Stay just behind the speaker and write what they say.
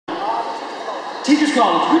Teachers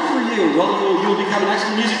College, good for you. Well, you'll become an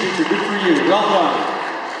excellent music teacher. Good for you. Well done.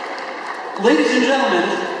 Ladies and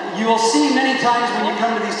gentlemen, you will see many times when you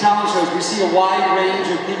come to these talent shows, we see a wide range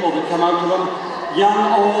of people that come out to them. Young,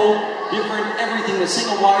 old, different, everything. They sing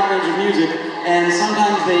a wide range of music, and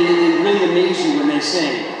sometimes they really amaze you when they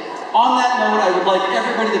sing. On that note, I would like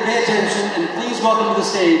everybody to pay attention and please welcome to the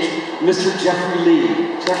stage Mr. Jeffrey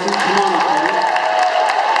Lee. Jeffrey, come on up, buddy.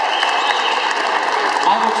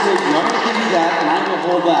 I will trade you. I'm going to give you that, and I'm going to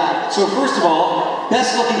hold that. So first of all,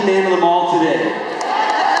 best looking man of them all today.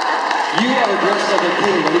 You are dressed like a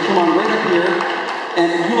king, buddy. Come on, right up here. And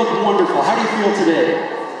you look wonderful. How do you feel today?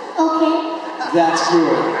 Okay. That's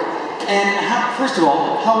good. And first of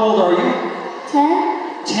all, how old are you?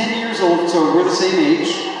 10. 10 years old, so we're the same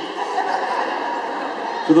age.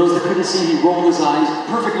 For those that couldn't see, he rolled his eyes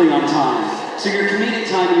perfectly on time. So your comedic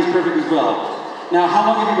timing is perfect as well. Now, how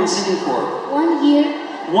long have you been singing for? 1 year.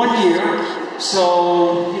 1 year.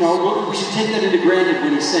 So, we should take that into granted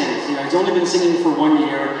when he sings. He's only been singing for 1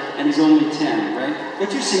 year, and he's only 10, right?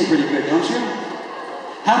 But you sing pretty good, don't you?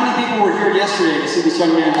 How many people were here yesterday to see this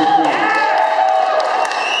young man perform?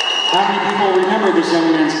 How many people remember this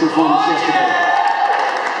young man's performance yesterday?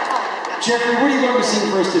 Jeffrey, what are you going to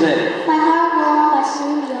sing for us today? My Heart Will Go On by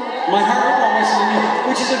Celine Dion. My Heart Will Go On by Celine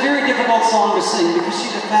Dion, which is a very difficult song to sing because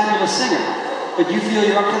she's a fabulous singer. But you feel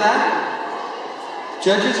you're up to that?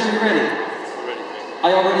 Judges, are you ready? Ready.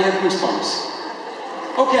 I already have goosebumps.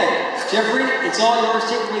 Okay, Jeffrey, it's all yours.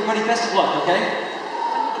 Take it away, buddy. Best of luck, okay?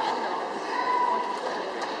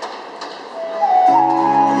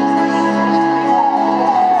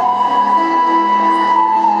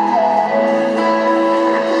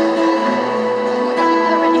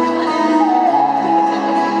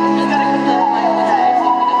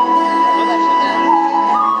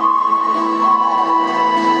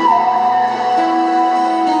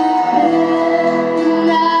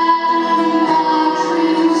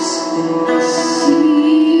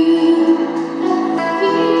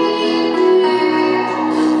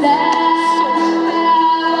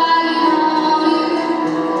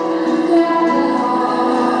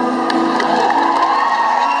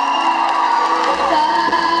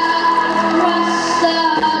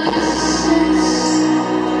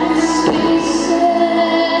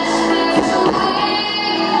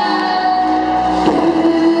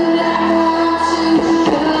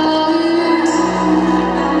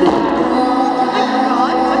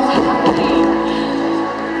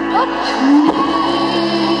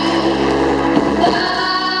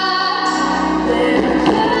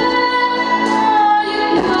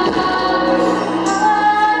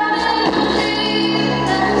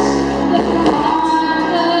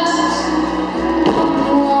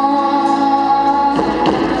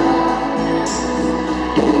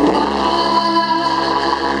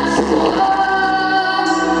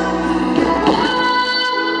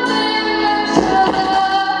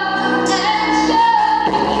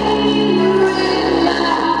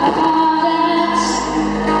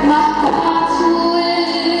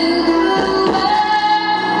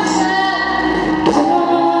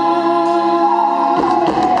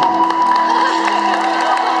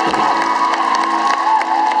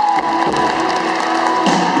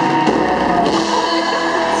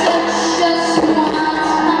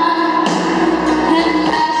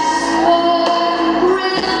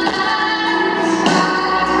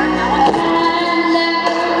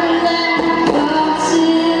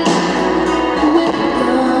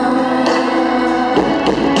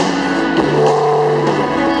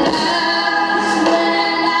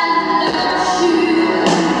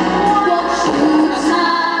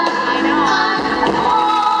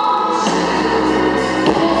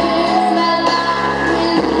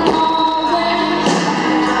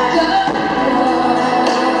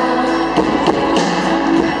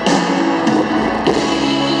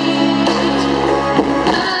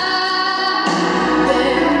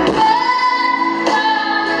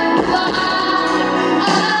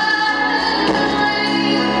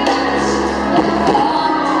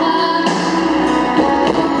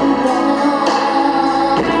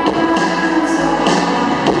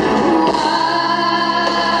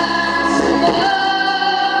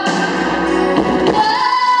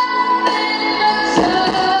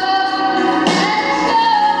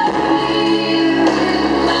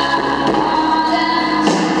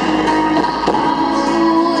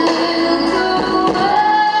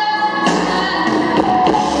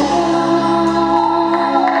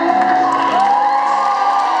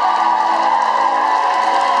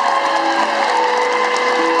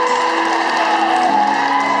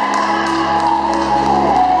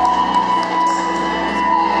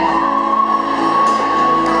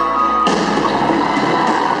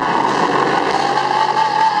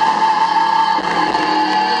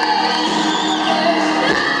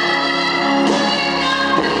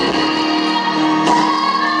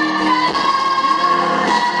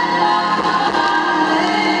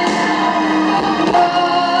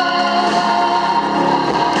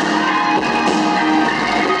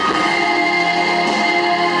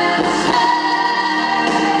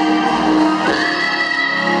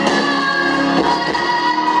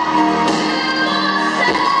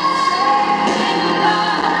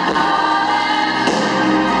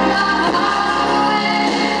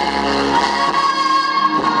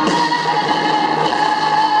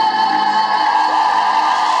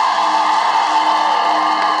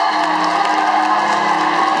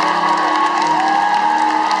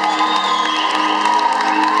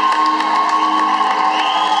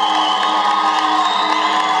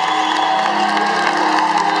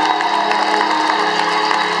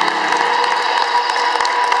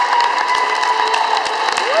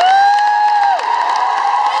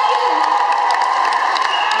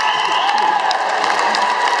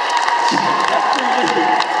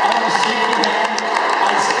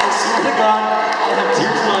 swear to God, I have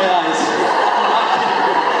tears in my eyes. I'm not kidding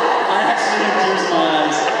you. I actually have tears in my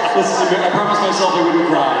eyes. This is I promised myself I wouldn't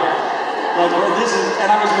cry. But this is, and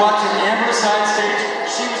I was watching Amber side stage.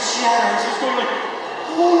 She was going like,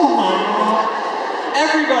 oh my God.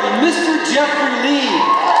 Everybody, Mr. Jeffrey Lee.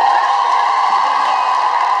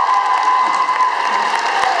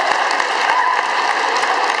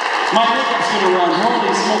 My makeup's gonna run.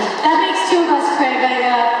 Holy smokes. That makes two of us, Craig. I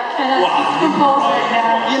kind of compose right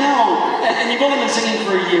now. You know, and you've only been singing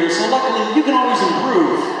for a year, so luckily you can always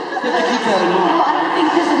improve. You have to keep that in mind. No, I don't think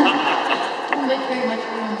there's very much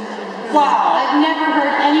room to improve. Wow. I've never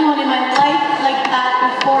heard anyone in my life like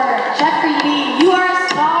that before. Jeffrey Lee, you are a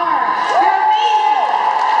star. You're amazing.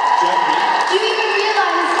 Jeffrey. Do you even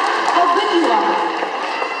realize how good you are?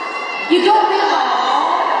 You don't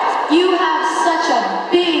realize you have such a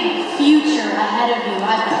big future ahead of you.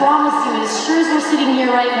 I promise you, as sure as we're sitting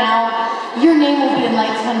here right now, your name will be in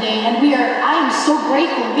lights one day, and I am so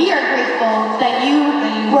grateful, we are grateful that you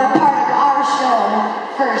were a part of our show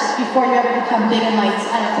first before you ever become big in lights.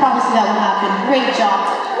 I promise you that will happen. Great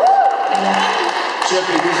job. Yeah.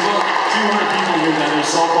 Jeffrey, there's about 200 people here that have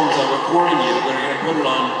cell phones that are recording you, that are going to put it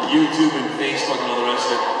on YouTube and Facebook and all the rest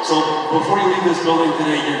of it. So before you leave this building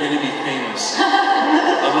today, you're going to be famous.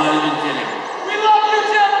 I'm not even kidding. We love you,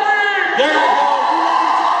 Jeffrey! There you go!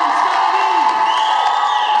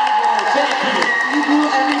 Thank you. You blew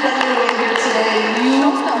everybody away here today.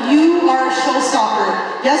 You are a showstopper.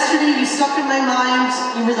 Yesterday, you stuck in my mind.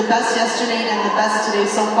 You were the best yesterday and the best today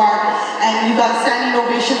so far. And you got a standing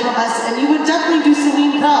ovation from us. And you would definitely do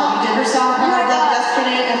Celine proud. You did her song Power of Love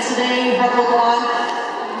yesterday, and today, Heart Will Go On.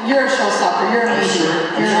 You're a showstopper. You're amazing.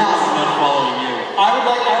 I'm You're sure awesome. I'm not following you. I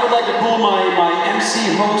would like to pull my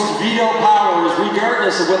MC host veto powers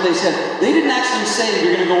regardless of what they said. They didn't actually say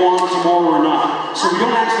you're going to go on tomorrow or not. So we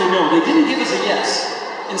don't actually know. They didn't give us a yes.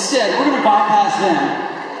 Instead, we're going to bypass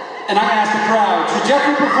them. And I'm going to ask the crowd, should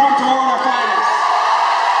Jeffrey perform tomorrow in our finals?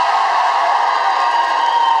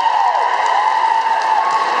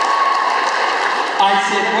 I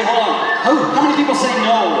said, wait, hold on. How many people say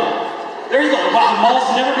no? There you go. Wow, the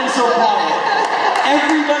mall's never been so quiet.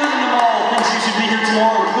 Everybody in the mall thinks you should be here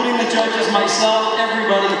tomorrow, including the judges, myself,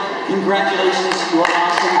 everybody. Congratulations, you are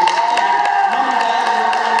awesome. Mom and Dad,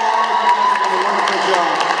 wherever you are, you guys have done a wonderful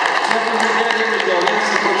job. Jeffrey, there we go. There's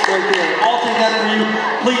the coach right there. I'll take that for you.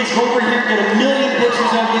 Please go over here, get a million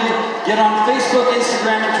pictures of you. Get on Facebook,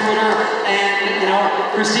 Instagram, and Twitter. And, you know,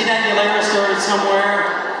 Christina Aguilera started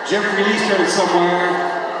somewhere. Jeffrey Lee started somewhere.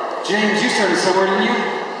 James, you started somewhere, didn't you?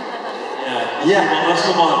 Yeah. Well, let's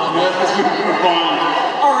move on. Let's move on.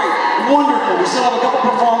 All right, wonderful. We still have a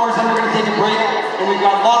couple performers, then we're going to take a break, and we've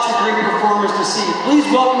got lots of great performers to see. Please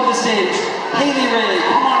welcome to the stage, Haley Ray.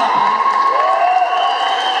 Come on up.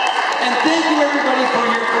 And thank you, everybody, for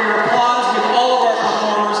your applause with all of our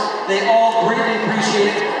performers. They all greatly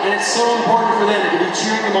appreciate it, and it's so important for them to be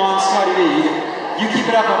cheering them on. Scotty Lee, you keep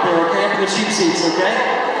it up there, okay? Up in the cheap seats, okay?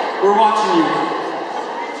 We're watching you.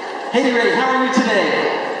 Haley Ray, how are you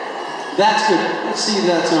today? That's good. Let's see if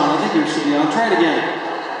that's on. I think it should be on. Try it again.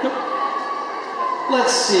 Nope.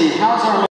 Let's see. How's our